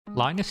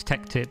Linus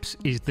Tech Tips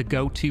is the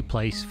go-to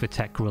place for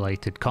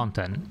tech-related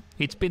content.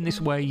 It's been this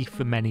way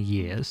for many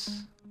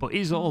years, but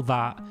is all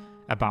that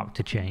about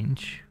to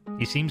change?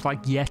 It seems like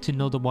yet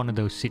another one of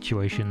those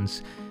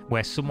situations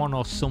where someone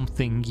or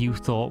something you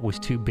thought was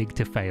too big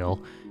to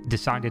fail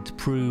decided to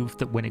prove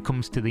that when it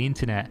comes to the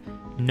internet,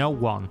 no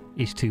one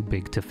is too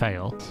big to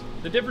fail.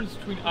 The difference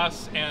between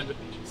us and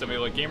somebody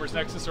like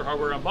Gamersnexus or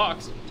Hardware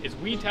Unboxed is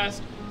we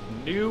test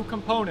new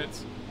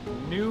components,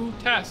 new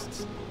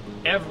tests,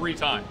 every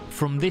time.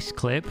 From this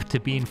clip to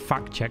being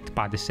fact-checked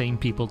by the same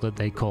people that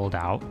they called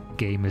out,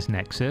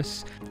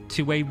 Gamersnexus,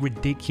 to a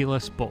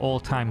ridiculous but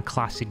all-time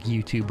classic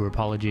YouTuber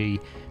apology,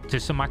 to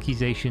some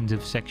accusations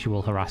of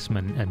sexual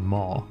harassment and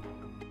more.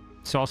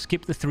 So I'll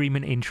skip the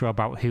 3-minute intro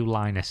about who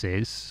Linus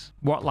is,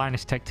 what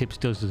Linus Tech Tips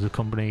does as a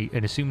company,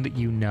 and assume that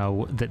you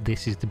know that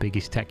this is the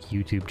biggest tech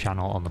YouTube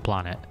channel on the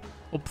planet.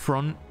 Up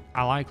front,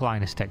 I like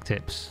Linus Tech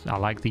Tips. I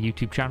like the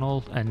YouTube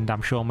channel, and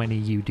I'm sure many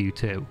of you do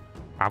too.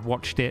 I've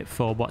watched it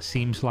for what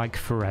seems like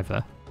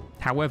forever.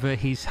 However,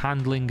 his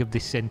handling of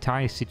this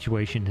entire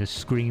situation has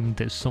screamed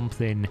that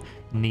something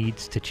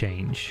needs to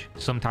change.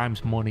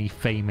 Sometimes money,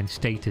 fame and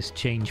status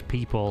change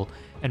people,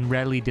 and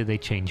rarely do they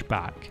change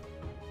back.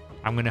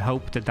 I'm going to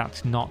hope that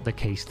that's not the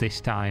case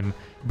this time,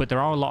 but there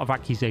are a lot of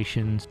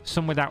accusations,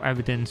 some without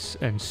evidence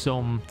and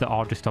some that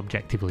are just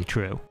objectively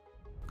true.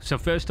 So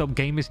first up,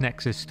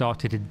 Gamersnexus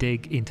started a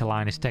dig into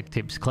Linus Tech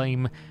Tips'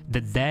 claim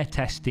that their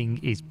testing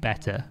is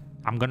better.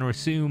 I'm going to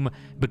assume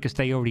because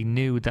they already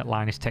knew that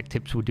Linus Tech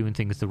Tips were doing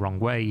things the wrong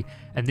way,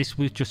 and this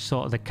was just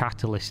sort of the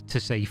catalyst to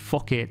say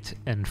fuck it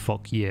and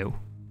fuck you.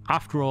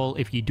 After all,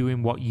 if you're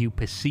doing what you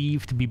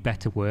perceive to be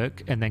better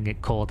work and then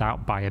get called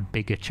out by a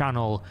bigger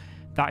channel,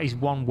 that is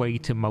one way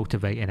to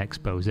motivate an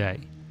expose.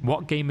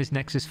 What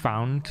Gamersnexus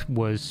found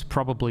was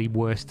probably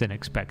worse than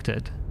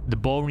expected. The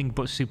boring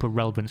but super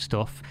relevant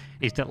stuff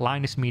is that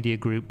Linus Media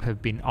Group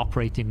have been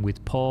operating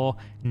with poor,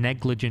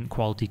 negligent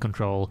quality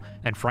control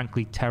and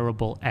frankly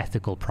terrible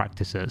ethical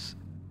practices.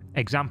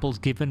 Examples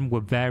given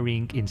were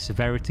varying in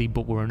severity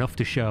but were enough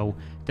to show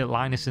that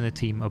Linus and the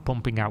team are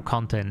pumping out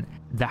content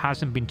that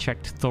hasn't been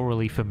checked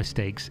thoroughly for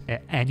mistakes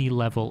at any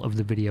level of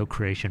the video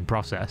creation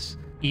process.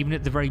 Even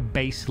at the very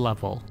base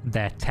level,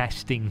 their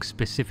testing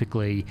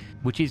specifically,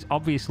 which is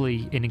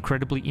obviously an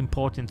incredibly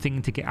important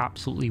thing to get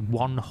absolutely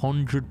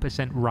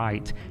 100%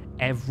 right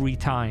every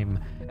time,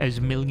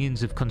 as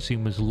millions of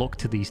consumers look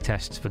to these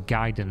tests for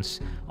guidance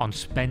on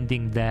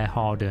spending their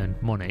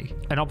hard-earned money.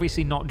 And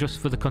obviously not just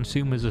for the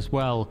consumers as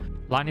well,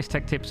 Linus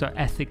Tech Tips are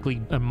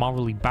ethically and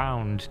morally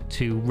bound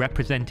to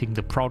representing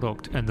the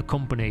product and the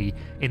company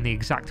in the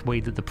exact way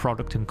that the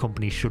product and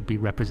company should be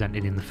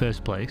represented in the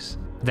first place.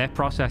 Their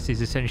process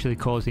is essentially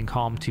causing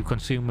harm to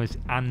consumers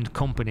and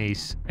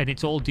companies, and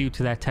it's all due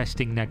to their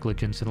testing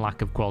negligence and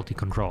lack of quality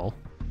control.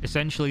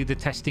 Essentially, the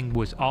testing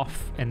was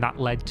off, and that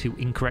led to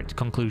incorrect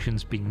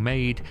conclusions being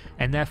made,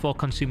 and therefore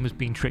consumers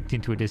being tricked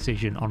into a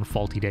decision on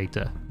faulty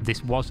data.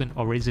 This wasn't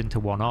or isn't a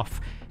one-off.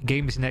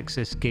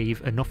 Gamersnexus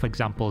gave enough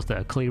examples that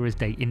are clear as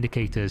day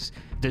indicators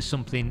that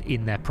something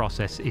in their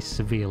process is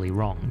severely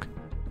wrong.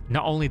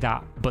 Not only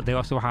that, but they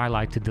also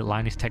highlighted that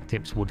Linus Tech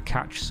Tips would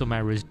catch some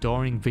errors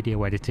during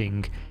video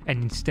editing,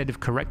 and instead of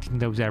correcting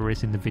those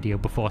errors in the video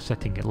before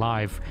setting it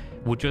live,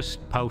 would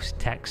just post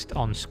text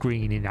on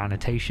screen in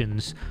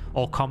annotations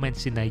or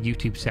comments in their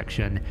YouTube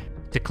section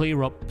to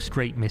clear up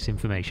straight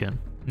misinformation.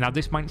 Now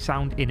this might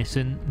sound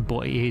innocent,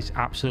 but it is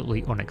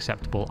absolutely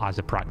unacceptable as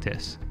a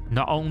practice.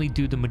 Not only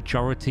do the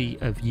majority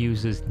of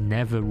users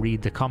never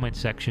read the comment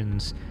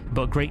sections,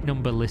 but a great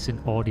number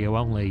listen audio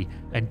only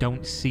and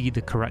don't see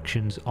the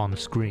corrections on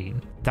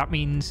screen. That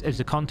means as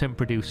a content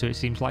producer, it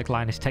seems like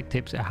Linus Tech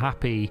Tips are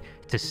happy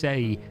to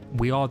say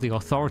we are the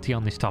authority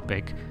on this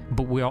topic,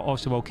 but we are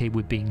also okay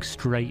with being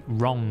straight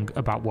wrong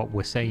about what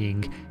we're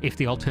saying if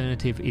the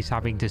alternative is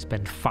having to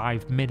spend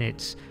 5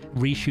 minutes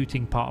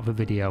reshooting part of a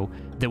video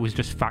that was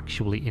just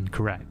factually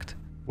incorrect.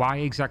 Why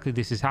exactly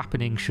this is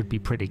happening should be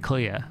pretty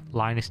clear.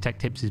 Linus Tech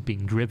Tips is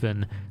being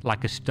driven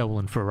like a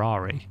stolen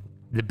Ferrari.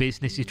 The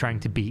business is trying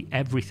to be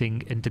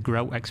everything and to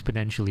grow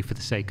exponentially for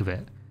the sake of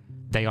it.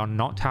 They are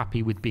not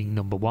happy with being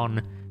number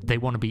one, they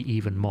want to be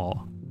even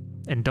more.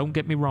 And don't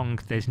get me wrong,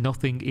 there's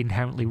nothing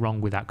inherently wrong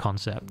with that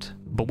concept.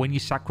 But when you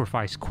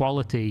sacrifice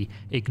quality,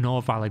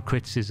 ignore valid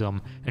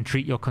criticism, and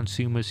treat your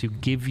consumers who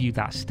give you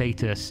that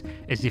status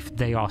as if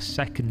they are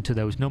second to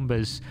those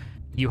numbers,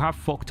 you have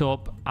fucked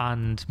up,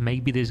 and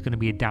maybe there's going to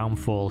be a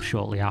downfall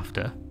shortly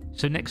after.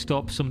 So next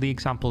up, some of the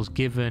examples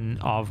given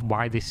of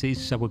why this is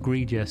so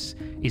egregious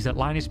is that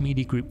Linus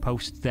Media Group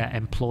posts their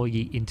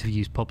employee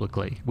interviews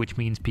publicly, which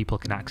means people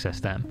can access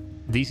them.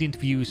 These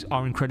interviews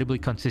are incredibly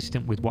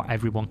consistent with what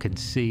everyone can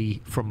see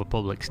from a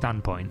public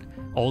standpoint.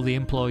 All the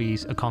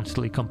employees are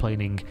constantly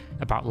complaining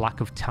about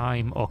lack of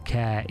time or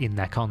care in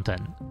their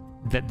content,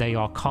 that they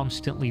are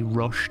constantly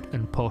rushed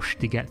and pushed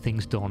to get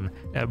things done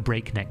at a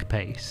breakneck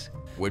pace.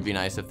 Would be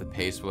nice if the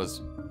pace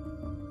was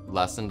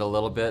lessened a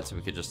little bit so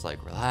we could just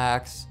like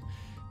relax,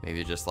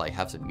 Maybe just like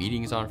have some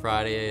meetings on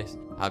Fridays,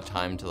 have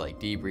time to like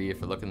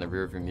debrief or look in the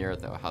rearview mirror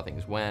at how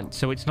things went.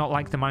 So it's not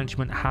like the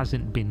management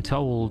hasn't been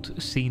told,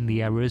 seen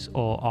the errors,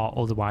 or are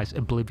otherwise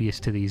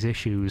oblivious to these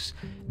issues.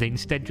 They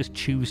instead just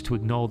choose to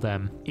ignore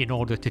them in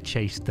order to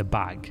chase the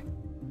bag.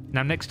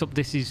 Now next up,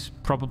 this is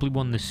probably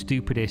one of the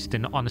stupidest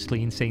and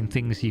honestly insane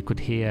things you could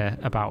hear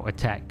about a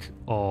tech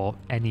or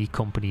any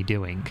company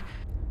doing.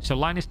 So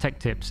Linus Tech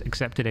Tips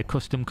accepted a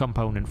custom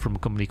component from a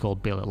company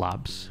called Billet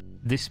Labs.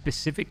 This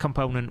specific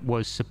component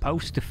was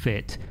supposed to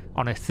fit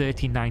on a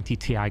 3090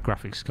 Ti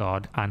graphics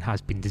card and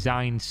has been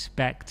designed,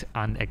 spec'd,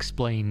 and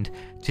explained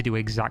to do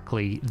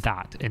exactly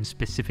that, and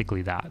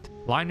specifically that.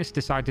 Linus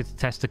decided to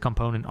test the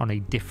component on a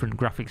different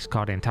graphics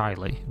card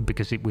entirely,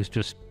 because it was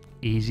just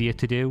easier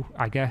to do,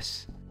 I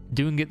guess.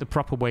 Doing it the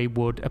proper way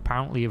would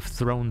apparently have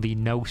thrown the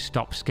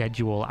no-stop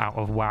schedule out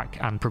of whack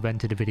and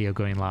prevented a video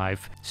going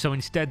live, so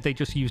instead they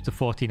just used the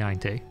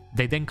 4090.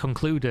 They then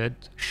concluded,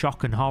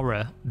 shock and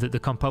horror, that the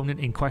component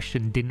in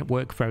question didn't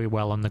work very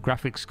well on the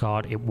graphics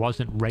card it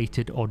wasn't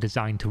rated or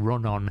designed to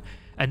run on,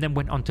 and then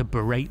went on to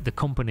berate the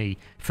company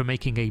for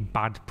making a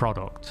bad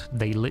product.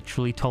 They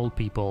literally told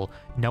people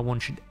no one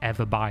should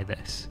ever buy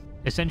this.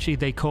 Essentially,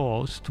 they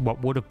caused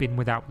what would have been,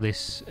 without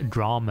this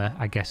drama,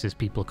 I guess as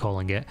people are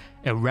calling it,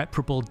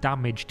 irreparable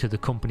damage to the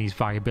company's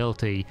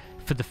viability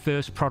for the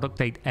first product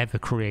they'd ever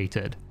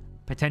created,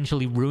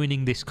 potentially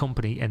ruining this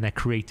company and their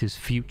creators'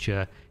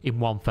 future in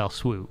one fell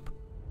swoop.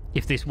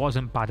 If this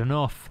wasn't bad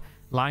enough,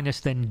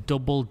 Linus then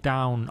doubled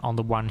down on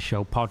the One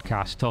Show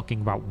podcast talking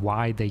about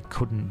why they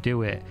couldn't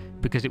do it,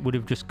 because it would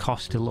have just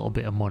cost a little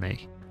bit of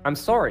money. I'm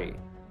sorry,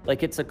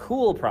 like, it's a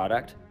cool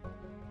product,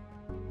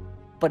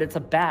 but it's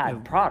a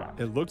bad product.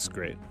 It looks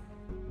great.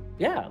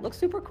 Yeah, it looks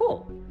super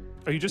cool.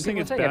 Are you just saying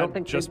it's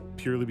bad just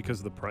purely because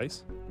of the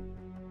price?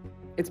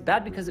 It's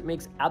bad because it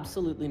makes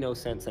absolutely no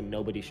sense and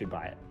nobody should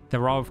buy it.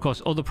 There are, of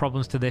course, other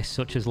problems to this,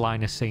 such as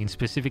Linus saying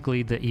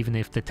specifically that even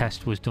if the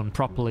test was done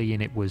properly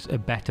and it was a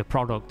better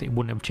product, it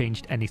wouldn't have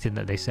changed anything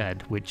that they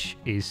said, which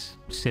is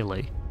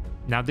silly.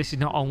 Now, this is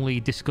not only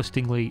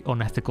disgustingly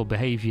unethical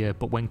behaviour,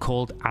 but when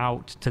called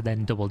out to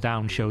then double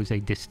down shows a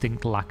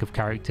distinct lack of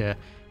character,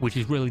 which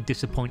is really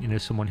disappointing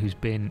as someone who's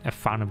been a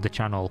fan of the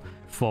channel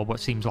for what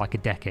seems like a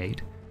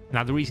decade.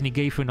 Now, the reason he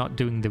gave for not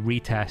doing the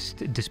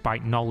retest,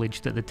 despite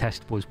knowledge that the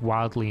test was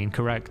wildly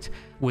incorrect,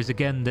 was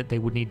again that they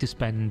would need to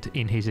spend,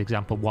 in his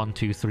example, $100,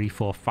 $200,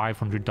 $300, $400,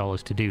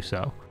 $500 to do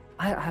so.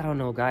 I don't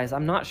know, guys.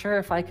 I'm not sure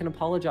if I can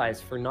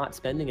apologize for not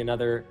spending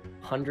another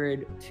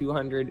 $100,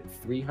 $200,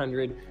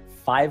 $300,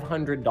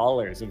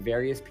 $500 of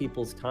various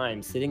people's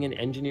time sitting and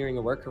engineering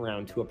a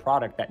workaround to a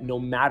product that, no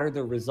matter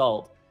the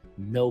result,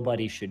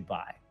 nobody should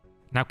buy.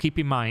 Now, keep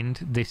in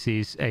mind, this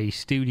is a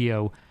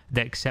studio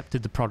that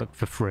accepted the product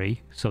for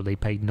free, so they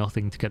paid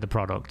nothing to get the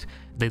product.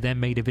 They then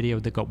made a video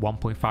that got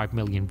 1.5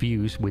 million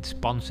views with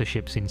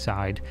sponsorships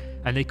inside,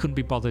 and they couldn't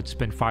be bothered to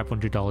spend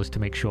 $500 to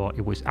make sure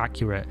it was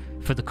accurate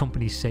for the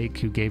company's sake,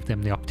 who gave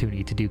them the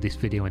opportunity to do this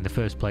video in the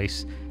first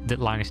place, that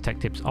Linus Tech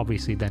Tips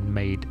obviously then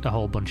made a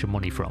whole bunch of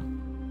money from.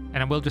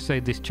 And I will just say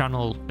this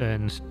channel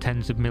earns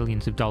tens of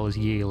millions of dollars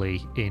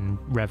yearly in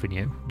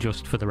revenue,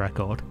 just for the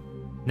record.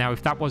 Now,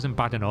 if that wasn't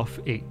bad enough,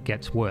 it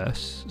gets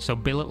worse. So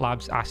Billet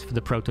Labs asked for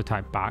the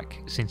prototype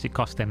back, since it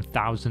cost them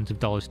thousands of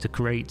dollars to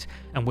create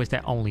and was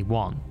their only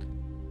one.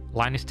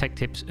 Linus Tech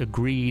Tips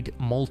agreed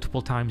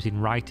multiple times in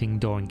writing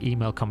during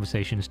email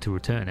conversations to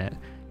return it.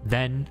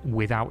 Then,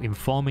 without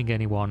informing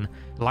anyone,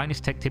 Linus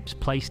Tech Tips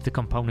placed the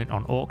component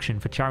on auction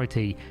for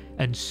charity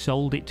and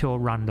sold it to a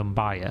random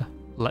buyer.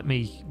 Let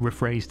me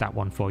rephrase that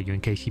one for you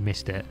in case you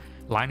missed it.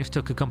 Linus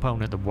took a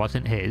component that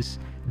wasn't his,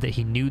 that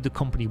he knew the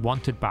company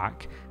wanted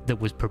back, that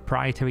was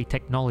proprietary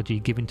technology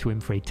given to him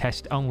for a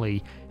test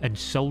only, and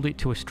sold it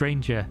to a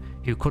stranger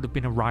who could have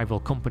been a rival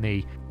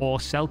company, or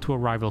sell to a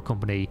rival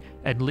company,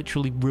 and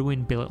literally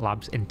ruin Billet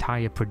Labs'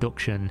 entire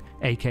production,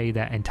 aka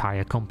their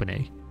entire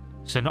company.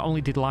 So not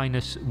only did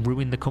Linus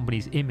ruin the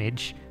company's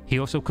image, he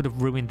also could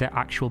have ruined their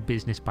actual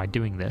business by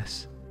doing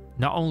this.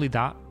 Not only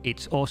that,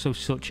 it's also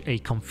such a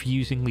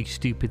confusingly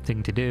stupid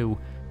thing to do,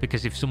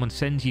 because if someone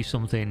sends you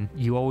something,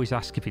 you always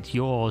ask if it's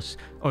yours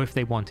or if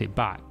they want it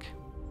back.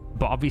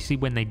 But obviously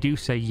when they do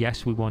say,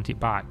 yes, we want it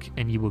back,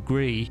 and you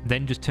agree,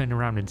 then just turn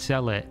around and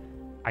sell it,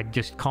 I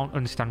just can't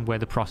understand where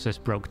the process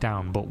broke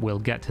down, but we'll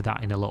get to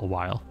that in a little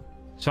while.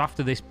 So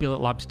after this, Billet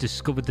Labs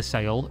discovered the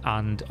sale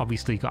and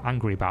obviously got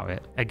angry about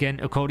it. Again,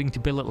 according to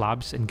Billet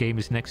Labs, and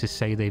Gamersnexus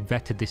say they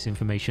vetted this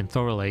information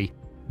thoroughly,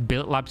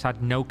 Billet Labs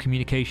had no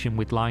communication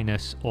with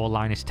Linus or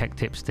Linus Tech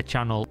Tips, the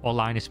channel, or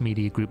Linus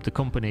Media Group, the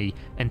company,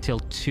 until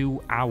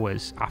 2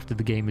 hours after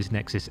the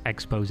Gamersnexus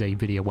expose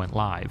video went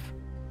live.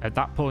 At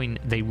that point,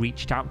 they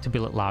reached out to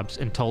Billet Labs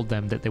and told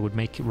them that they would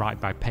make it right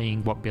by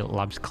paying what Billet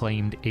Labs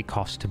claimed it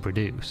cost to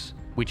produce,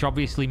 which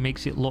obviously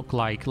makes it look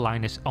like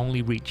Linus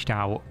only reached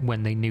out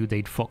when they knew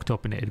they'd fucked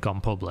up and it had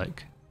gone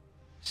public.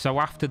 So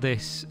after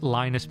this,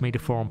 Linus made a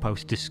forum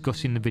post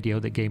discussing the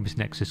video that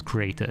Gamersnexus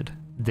created.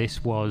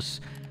 This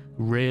was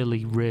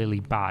really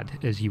bad,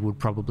 as you would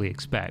probably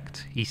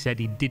expect. He said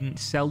he didn't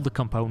sell the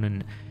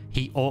component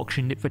He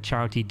auctioned it for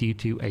charity due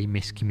to a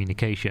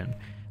miscommunication,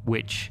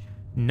 which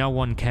no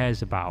one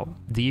cares about.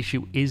 The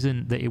issue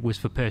isn't that it was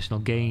for personal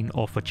gain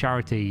or for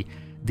charity.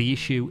 The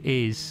issue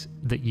is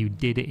that you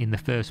did it in the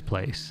first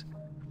place.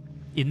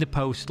 In the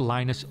post,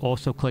 Linus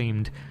also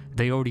claimed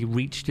they already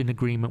reached an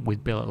agreement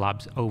with Billet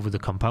Labs over the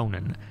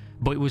component,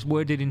 but it was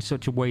worded in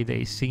such a way that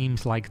it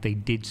seems like they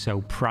did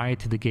so prior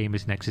to the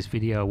Gamersnexus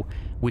video,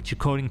 which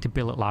according to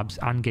Billet Labs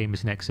and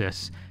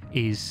Gamersnexus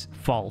is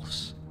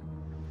false.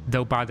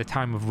 Though by the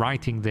time of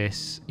writing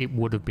this, it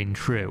would have been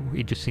true.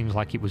 It just seems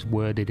like it was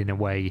worded in a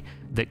way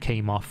that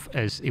came off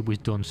as it was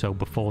done so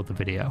before the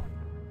video.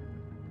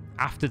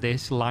 After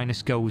this,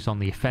 Linus goes on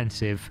the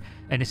offensive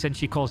and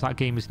essentially calls out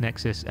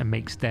Gamersnexus and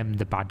makes them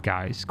the bad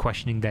guys,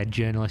 questioning their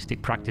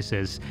journalistic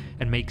practices,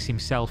 and makes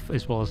himself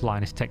as well as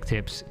Linus Tech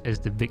Tips as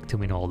the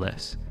victim in all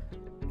this.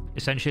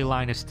 Essentially,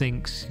 Linus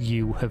thinks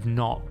you have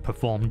not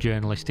performed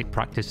journalistic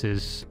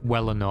practices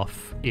well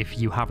enough if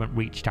you haven't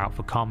reached out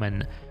for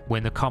comment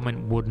when the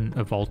comment wouldn't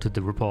have altered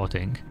the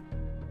reporting.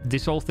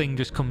 This whole thing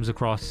just comes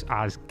across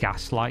as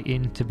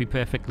gaslighting, to be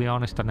perfectly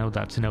honest. I know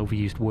that's an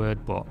overused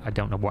word, but I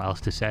don't know what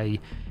else to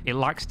say. It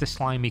lacks the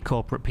slimy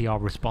corporate PR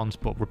response,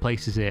 but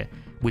replaces it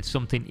with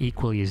something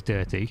equally as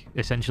dirty.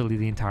 Essentially,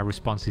 the entire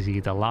response is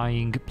either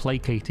lying,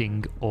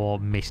 placating, or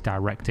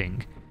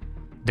misdirecting.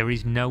 There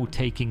is no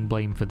taking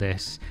blame for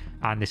this,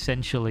 and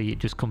essentially it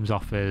just comes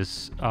off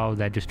as, oh,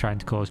 they're just trying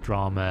to cause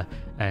drama,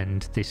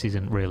 and this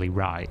isn't really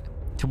right.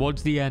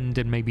 Towards the end,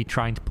 and maybe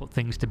trying to put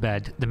things to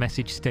bed, the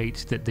message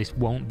states that this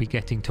won't be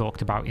getting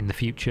talked about in the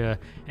future,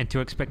 and to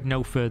expect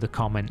no further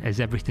comment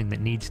as everything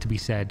that needs to be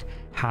said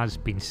has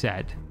been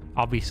said.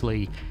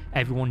 Obviously,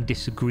 everyone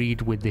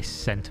disagreed with this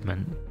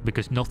sentiment,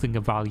 because nothing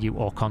of value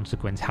or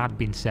consequence had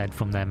been said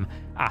from them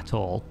at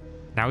all.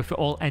 Now, if it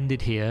all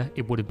ended here,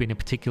 it would have been a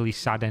particularly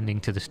sad ending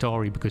to the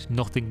story because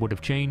nothing would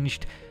have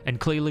changed, and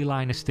clearly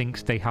Linus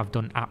thinks they have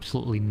done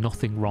absolutely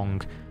nothing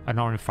wrong and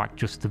are in fact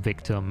just the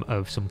victim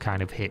of some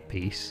kind of hit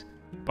piece.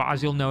 But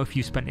as you'll know if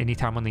you spent any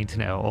time on the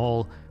internet at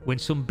all, when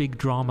some big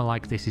drama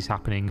like this is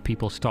happening,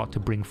 people start to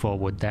bring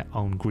forward their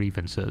own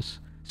grievances.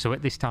 So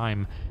at this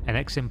time, an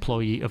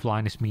ex-employee of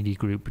Linus Media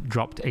Group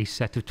dropped a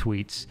set of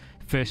tweets,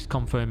 first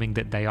confirming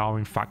that they are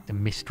in fact a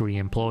mystery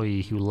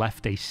employee who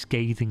left a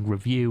scathing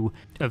review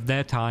of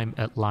their time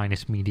at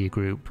Linus Media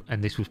Group,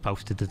 and this was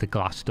posted to the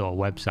Glassdoor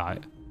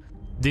website.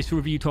 This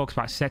review talks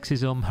about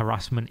sexism,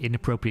 harassment,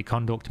 inappropriate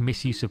conduct,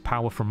 misuse of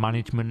power from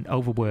management,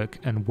 overwork,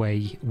 and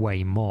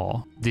way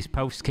more. This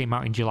post came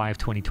out in July of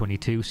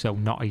 2022, so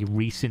not a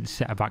recent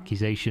set of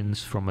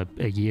accusations from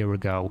a year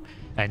ago,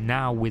 and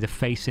now with a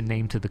face and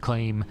name to the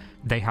claim,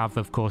 they have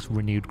of course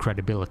renewed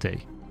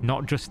credibility.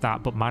 Not just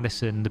that, but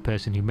Madison, the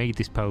person who made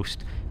this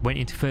post, went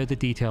into further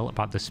detail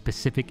about the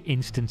specific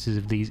instances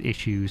of these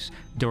issues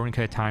during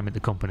her time at the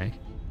company.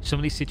 Some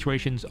of these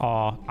situations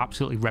are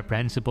absolutely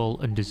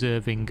reprehensible and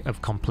deserving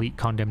of complete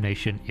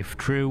condemnation if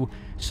true,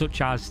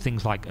 such as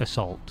things like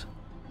assault.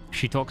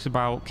 She talks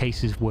about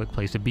cases of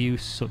workplace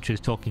abuse, such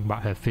as talking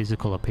about her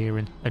physical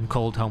appearance and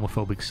called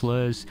homophobic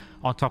slurs.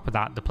 On top of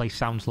that, the place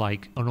sounds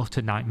like an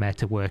utter nightmare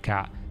to work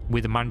at,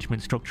 with a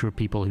management structure of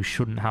people who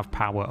shouldn't have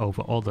power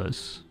over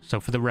others. So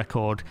for the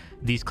record,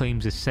 these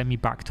claims are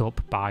semi-backed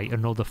up by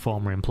another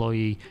former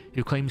employee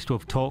who claims to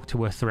have talked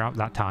to her throughout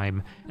that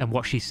time, and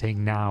what she's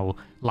saying now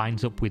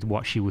lines up with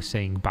what she was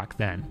saying back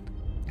then.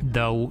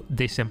 Though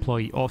this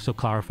employee also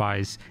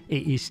clarifies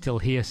it is still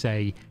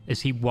hearsay as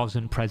he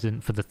wasn't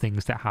present for the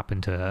things that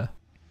happened to her.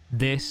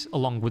 This,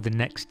 along with the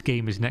next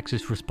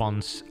Gamersnexus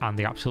response and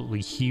the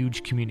absolutely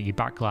huge community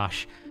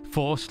backlash,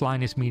 forced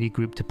Linus Media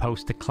Group to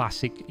post the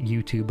classic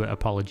YouTuber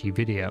apology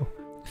video.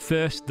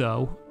 First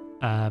though,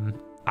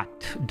 I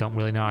don't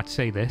really know how to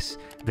say this,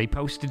 they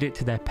posted it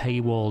to their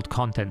paywalled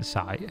content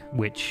site,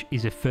 which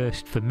is a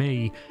first for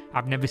me.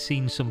 I've never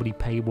seen somebody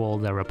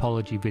paywall their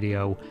apology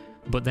video,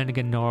 but then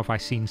again nor have I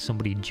seen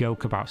somebody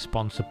joke about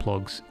sponsor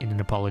plugs in an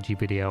apology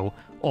video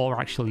or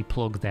actually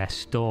plug their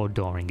store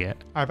during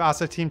it. I've asked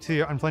the team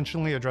to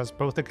unflinchingly address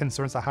both the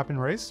concerns that have been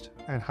raised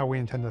and how we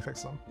intend to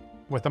fix them,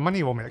 with the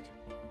money we'll make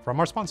from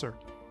our sponsor.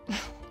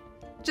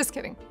 Just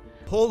kidding.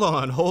 Hold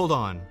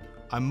on.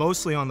 I'm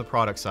mostly on the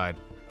product side.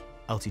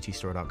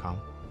 LTTstore.com.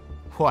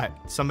 What?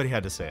 Somebody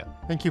had to say it.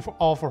 Thank you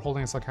all for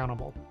holding us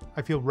accountable.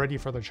 I feel ready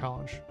for the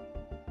challenge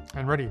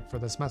and ready for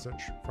this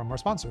message from our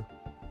sponsor.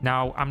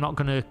 Now, I'm not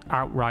going to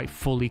outright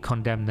fully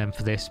condemn them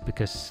for this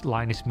because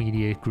Linus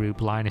Media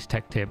Group, Linus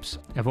Tech Tips,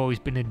 have always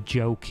been a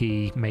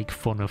jokey, make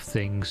fun of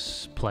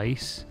things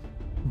place.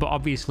 But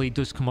obviously it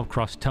does come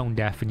across tone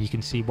deaf, and you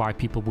can see why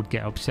people would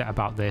get upset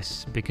about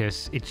this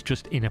because it's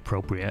just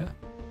inappropriate.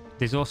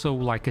 There's also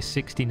like a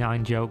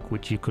 69 joke,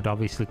 which you could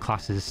obviously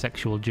class as a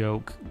sexual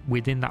joke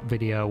within that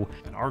video.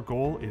 And our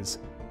goal is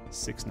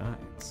 6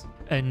 nines.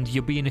 And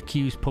you're being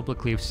accused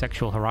publicly of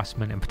sexual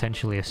harassment and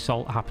potentially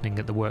assault happening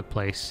at the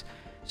workplace.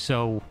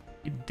 So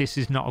this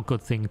is not a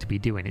good thing to be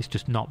doing. It's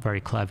just not very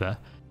clever.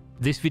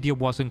 This video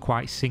wasn't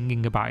quite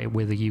singing about it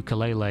with a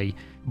ukulele,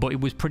 but it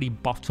was pretty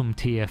bottom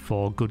tier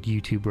for good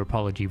YouTuber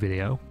apology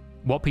video.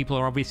 What people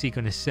are obviously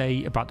going to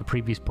say about the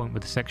previous point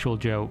with the sexual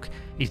joke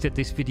is that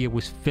this video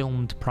was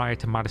filmed prior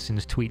to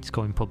Madison's tweets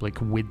going public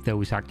with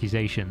those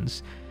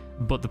accusations.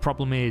 But the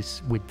problem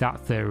is with that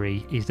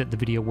theory is that the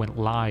video went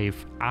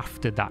live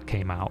after that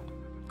came out,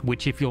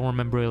 which, if you'll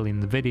remember early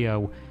in the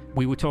video,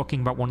 we were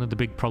talking about one of the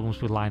big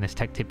problems with Linus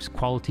Tech Tips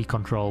quality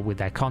control with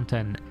their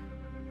content,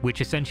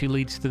 which essentially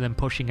leads to them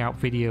pushing out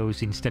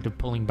videos instead of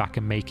pulling back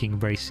and making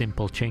very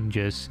simple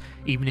changes,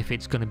 even if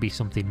it's going to be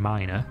something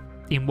minor.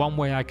 In one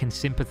way, I can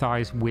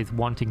sympathize with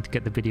wanting to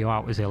get the video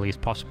out as early as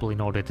possible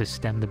in order to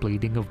stem the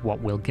bleeding of what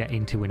we'll get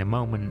into in a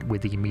moment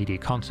with the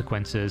immediate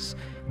consequences,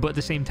 but at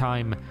the same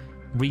time,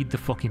 read the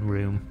fucking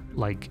room.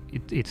 Like,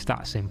 it's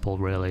that simple,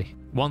 really.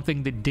 One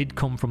thing that did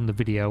come from the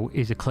video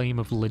is a claim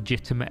of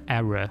legitimate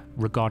error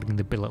regarding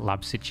the Billet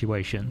Labs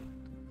situation.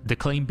 The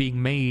claim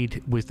being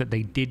made was that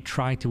they did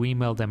try to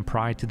email them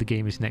prior to the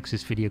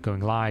Gamersnexus video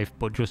going live,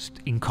 but just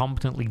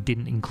incompetently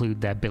didn't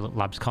include their Billet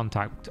Labs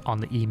contact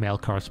on the email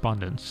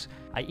correspondence.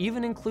 I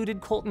even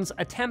included Colton's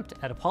attempt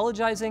at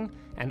apologizing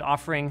and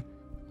offering,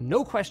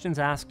 no questions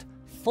asked,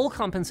 full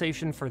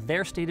compensation for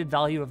their stated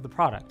value of the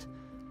product,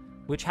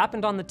 which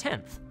happened on the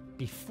 10th,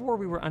 before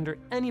we were under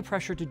any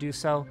pressure to do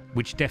so.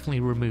 Which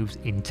definitely removes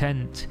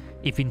intent,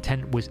 if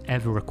intent was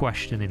ever a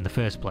question in the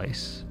first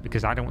place,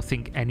 because I don't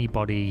think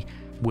anybody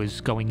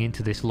was going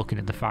into this looking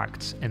at the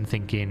facts and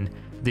thinking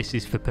this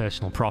is for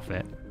personal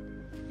profit.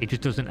 It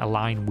just doesn't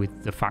align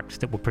with the facts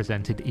that were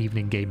presented even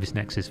in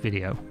Gamersnexus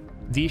video.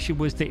 The issue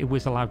was that it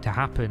was allowed to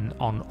happen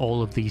on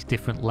all of these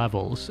different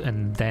levels,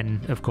 and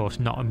then, of course,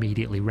 not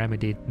immediately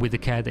remedied with the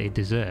care that it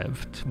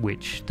deserved,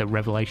 which the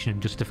revelation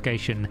and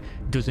justification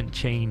doesn't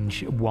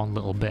change one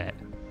little bit.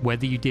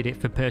 Whether you did it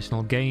for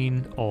personal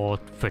gain or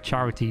for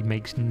charity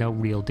makes no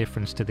real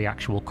difference to the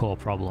actual core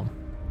problem.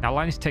 Now,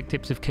 Linus Tech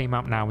Tips have came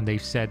out now and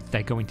they've said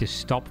they're going to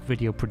stop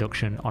video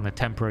production on a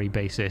temporary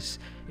basis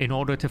in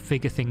order to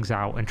figure things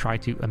out and try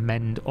to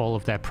amend all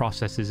of their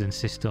processes and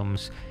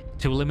systems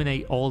to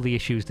eliminate all the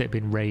issues that have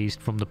been raised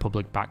from the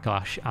public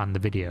backlash and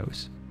the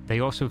videos. They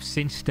also have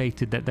since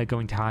stated that they're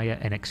going to hire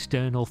an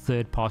external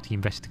third-party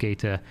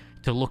investigator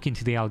to look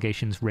into the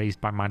allegations raised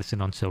by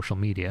Madison on social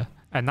media.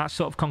 And that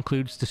sort of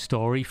concludes the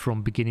story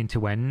from beginning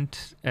to end,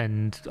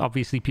 and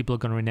obviously people are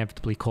going to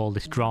inevitably call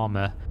this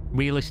drama.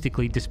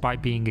 Realistically,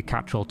 despite being a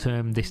catch-all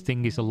term, this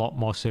thing is a lot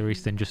more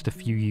serious than just a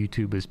few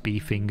YouTubers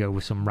beefing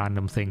over some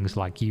random things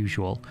like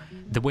usual.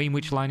 The way in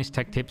which Linus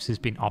Tech Tips has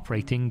been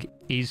operating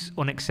is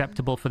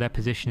unacceptable for their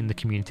position in the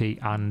community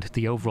and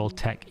the overall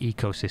tech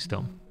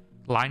ecosystem.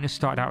 Linus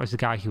started out as a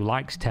guy who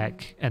likes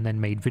tech and then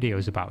made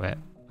videos about it.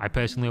 I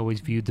personally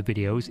always viewed the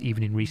videos,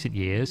 even in recent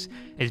years,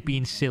 as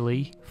being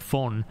silly,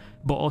 fun,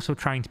 but also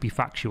trying to be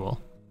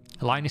factual.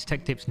 Linus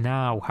Tech Tips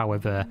now,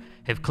 however,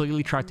 have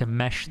clearly tried to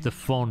mesh the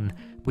fun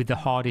with the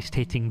hardest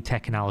hitting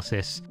tech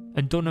analysis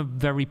and done a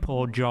very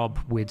poor job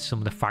with some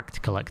of the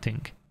fact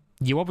collecting.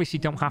 You obviously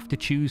don't have to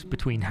choose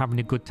between having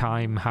a good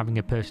time, having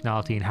a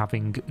personality, and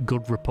having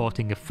good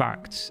reporting of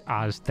facts,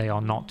 as they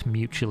are not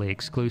mutually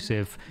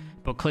exclusive,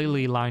 but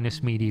clearly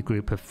Linus Media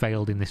Group have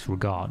failed in this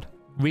regard.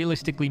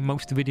 Realistically,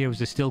 most of the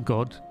videos are still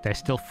good, they're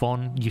still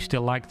fun, you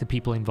still like the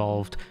people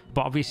involved,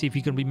 but obviously if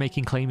you're going to be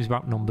making claims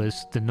about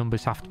numbers, the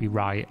numbers have to be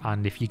right,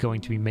 and if you're going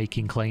to be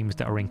making claims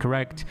that are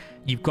incorrect,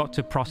 you've got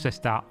to process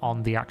that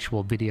on the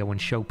actual video and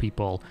show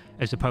people,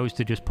 as opposed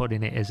to just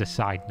putting it as a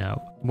side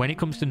note. When it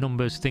comes to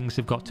numbers, things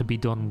have got to be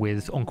done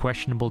with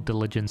unquestionable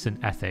diligence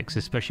and ethics,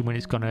 especially when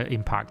it's going to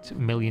impact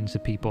millions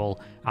of people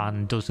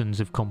and dozens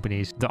of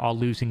companies that are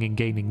losing and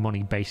gaining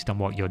money based on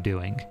what you're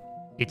doing.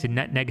 It's a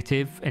net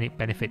negative and it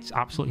benefits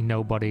absolutely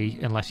nobody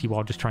unless you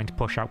are just trying to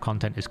push out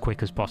content as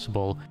quick as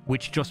possible,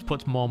 which just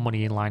puts more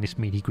money in Linus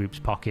Media Group's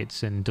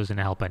pockets and doesn't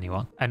help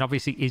anyone. And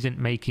obviously isn't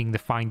making the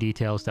fine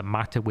details that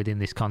matter within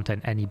this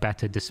content any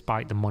better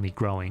despite the money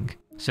growing.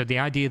 So the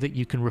idea that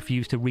you can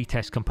refuse to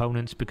retest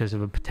components because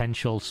of a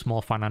potential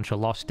small financial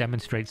loss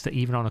demonstrates that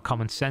even on a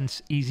common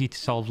sense, easy to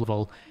solve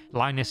level,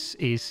 Linus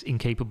is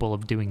incapable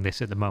of doing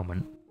this at the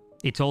moment.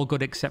 It's all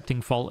good accepting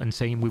fault and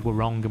saying we were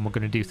wrong and we're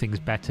going to do things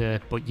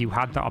better, but you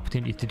had the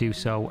opportunity to do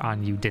so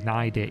and you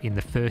denied it in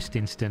the first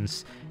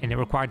instance, and it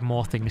required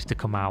more things to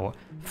come out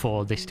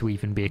for this to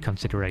even be a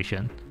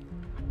consideration.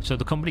 So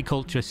the company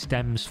culture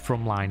stems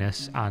from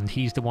Linus, and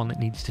he's the one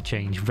that needs to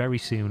change very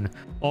soon,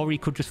 or he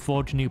could just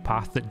forge a new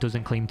path that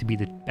doesn't claim to be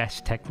the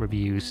best tech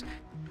reviews,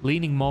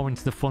 leaning more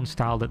into the fun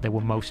style that they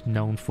were most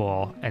known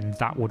for, and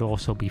that would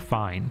also be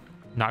fine.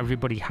 Not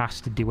everybody has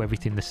to do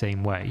everything the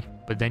same way,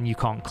 but then you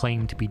can't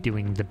claim to be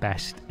doing the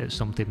best at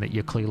something that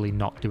you're clearly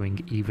not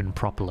doing even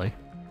properly.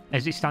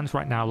 As it stands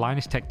right now,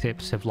 Linus Tech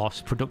Tips have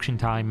lost production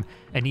time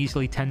and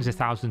easily tens of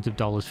thousands of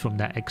dollars from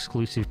their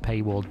exclusive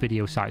paywalled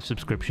video site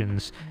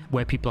subscriptions,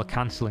 where people are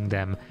cancelling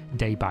them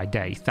day by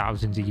day,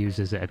 thousands of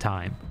users at a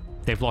time.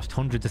 They've lost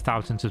hundreds of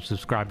thousands of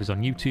subscribers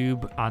on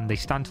YouTube, and they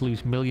stand to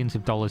lose millions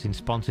of dollars in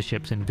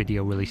sponsorships and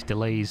video release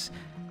delays.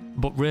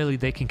 But really,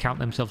 they can count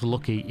themselves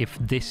lucky if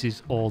this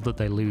is all that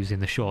they lose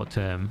in the short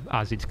term,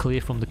 as it's clear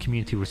from the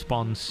community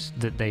response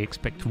that they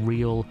expect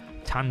real,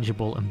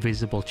 tangible and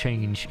visible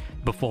change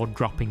before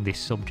dropping this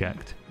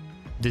subject.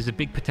 There's a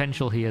big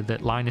potential here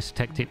that Linus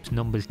Tech Tips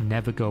numbers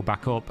never go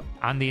back up,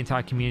 and the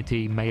entire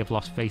community may have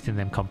lost faith in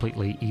them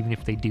completely, even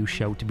if they do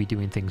show to be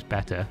doing things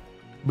better.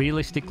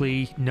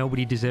 Realistically,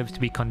 nobody deserves to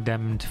be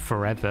condemned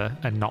forever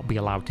and not be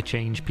allowed to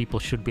change. People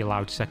should be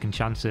allowed second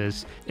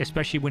chances,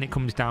 especially when it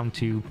comes down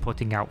to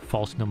putting out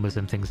false numbers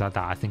and things like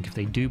that. I think if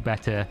they do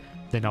better,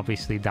 then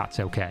obviously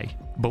that's okay.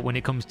 But when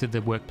it comes to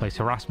the workplace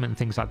harassment and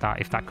things like that,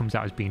 if that comes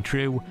out as being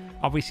true,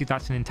 obviously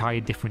that's an entire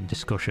different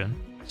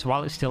discussion. So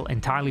while it's still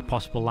entirely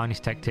possible Linus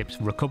Tech Tips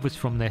recovers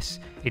from this,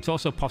 it's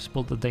also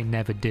possible that they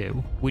never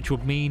do, which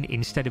would mean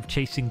instead of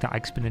chasing that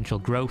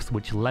exponential growth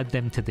which led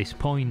them to this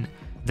point,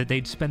 that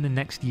they'd spend the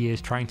next years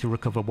trying to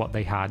recover what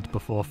they had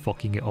before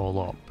fucking it all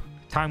up.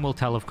 Time will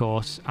tell, of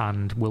course,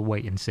 and we'll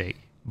wait and see.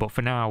 But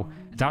for now,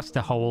 that's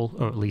the whole,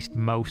 or at least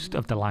most,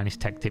 of the Linus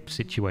Tech Tips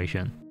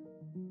situation.